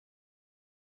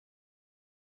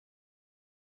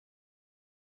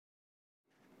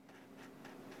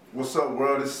What's up,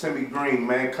 world? It's Simmie Green,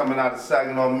 man, coming out of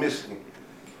Saginaw, Michigan.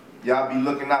 Y'all be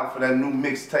looking out for that new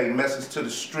mixtape, Message to the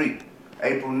Street,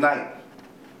 April 9th.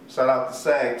 Shout out to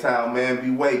Sagtown, man, be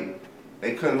waiting.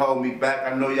 They couldn't hold me back,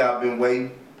 I know y'all been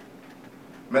waiting.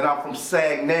 Man, I'm from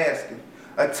Sag Nasty,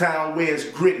 a town where it's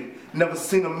gritty. Never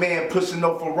seen a man pushing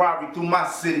no Ferrari through my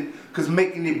city, cause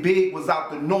making it big was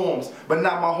out the norms. But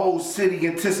now my whole city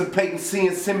anticipating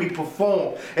seeing Simmie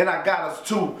perform, and I got us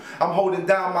too. I'm holding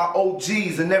down my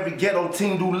OGs, and every ghetto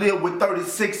team who live with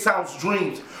 36-ounce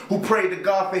dreams, who pray to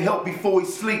God for help before he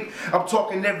sleep. I'm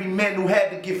talking every man who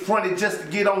had to get fronted just to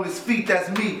get on his feet, that's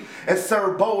me. And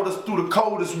serve boulders through the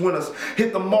coldest winters.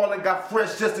 Hit the mall and got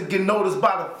fresh just to get noticed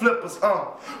by the flippers,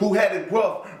 who had it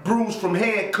rough, bruised from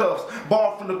handcuffs,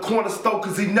 barred from the corner store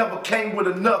cause he never came with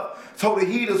enough. Told the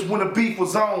heaters when the beef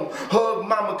was on. Hug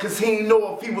mama cause he ain't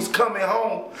know if he was coming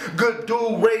home. Good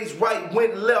dude, raised right,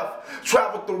 went left.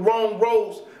 Traveled the wrong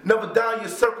roads. Never down your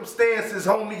circumstances,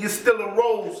 homie, you still a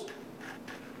rose.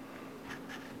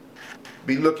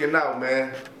 Be looking out,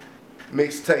 man.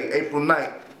 Mixtape, April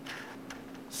 9th.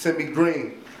 Simmie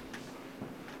Green.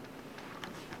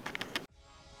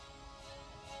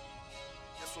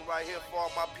 This one right here for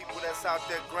all my people that's out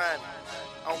there grinding.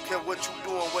 I don't care what you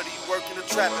doing, whether you working or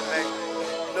trapping, man.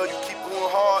 You know you keep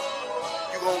going hard,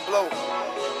 you gon' blow.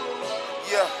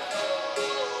 Yeah.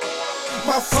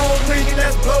 My phone ringing,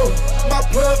 that's blow. My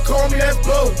plug call me, that's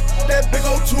blow. That big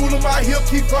old tool on my hip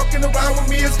keep fucking around with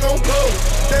me, it's gon' blow.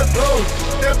 That blow,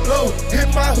 that blow.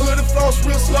 Hit my hood and floss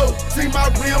real slow. See my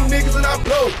real niggas and I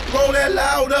blow. Roll that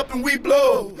loud up and we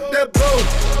blow. That blow,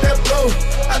 that blow.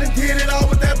 I done did it all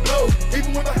with that blow.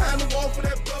 Even when behind the wall for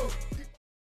that blow.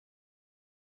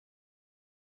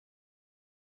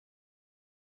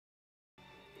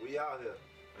 We out here.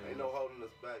 Ain't no holding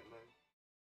us back, man.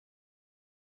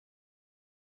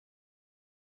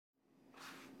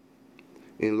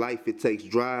 In life, it takes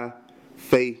drive,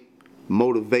 faith,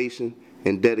 motivation,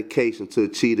 and dedication to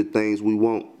achieve the things we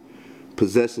want.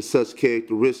 Possessing such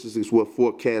characteristics is what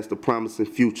forecasts a promising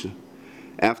future.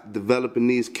 After developing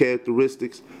these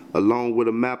characteristics, along with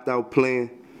a mapped out plan,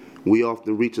 we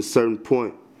often reach a certain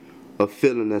point of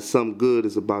feeling that something good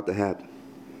is about to happen.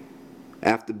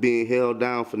 After being held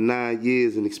down for 9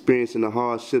 years and experiencing the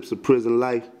hardships of prison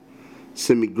life,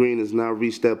 Simmie Green has now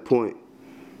reached that point.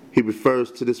 He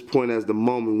refers to this point as the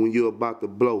moment when you're about to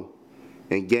blow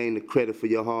and gain the credit for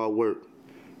your hard work.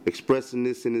 Expressing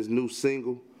this in his new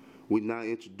single, we now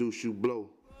introduce you Blow.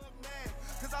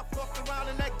 Cause I fucked around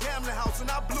in that gambling house and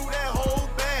I blew that whole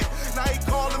bag. Now he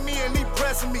calling me and he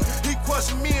pressing me. He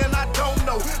questioning me and I don't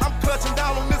know. I'm clutching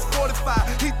down on this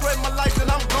 45. He threatened my life and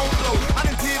I'm gon' blow. I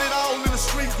done did it all in the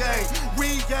street game.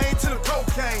 Weed game to the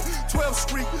cocaine. 12th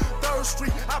Street, 3rd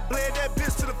Street. I bled that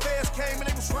bitch till the feds came and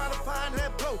they was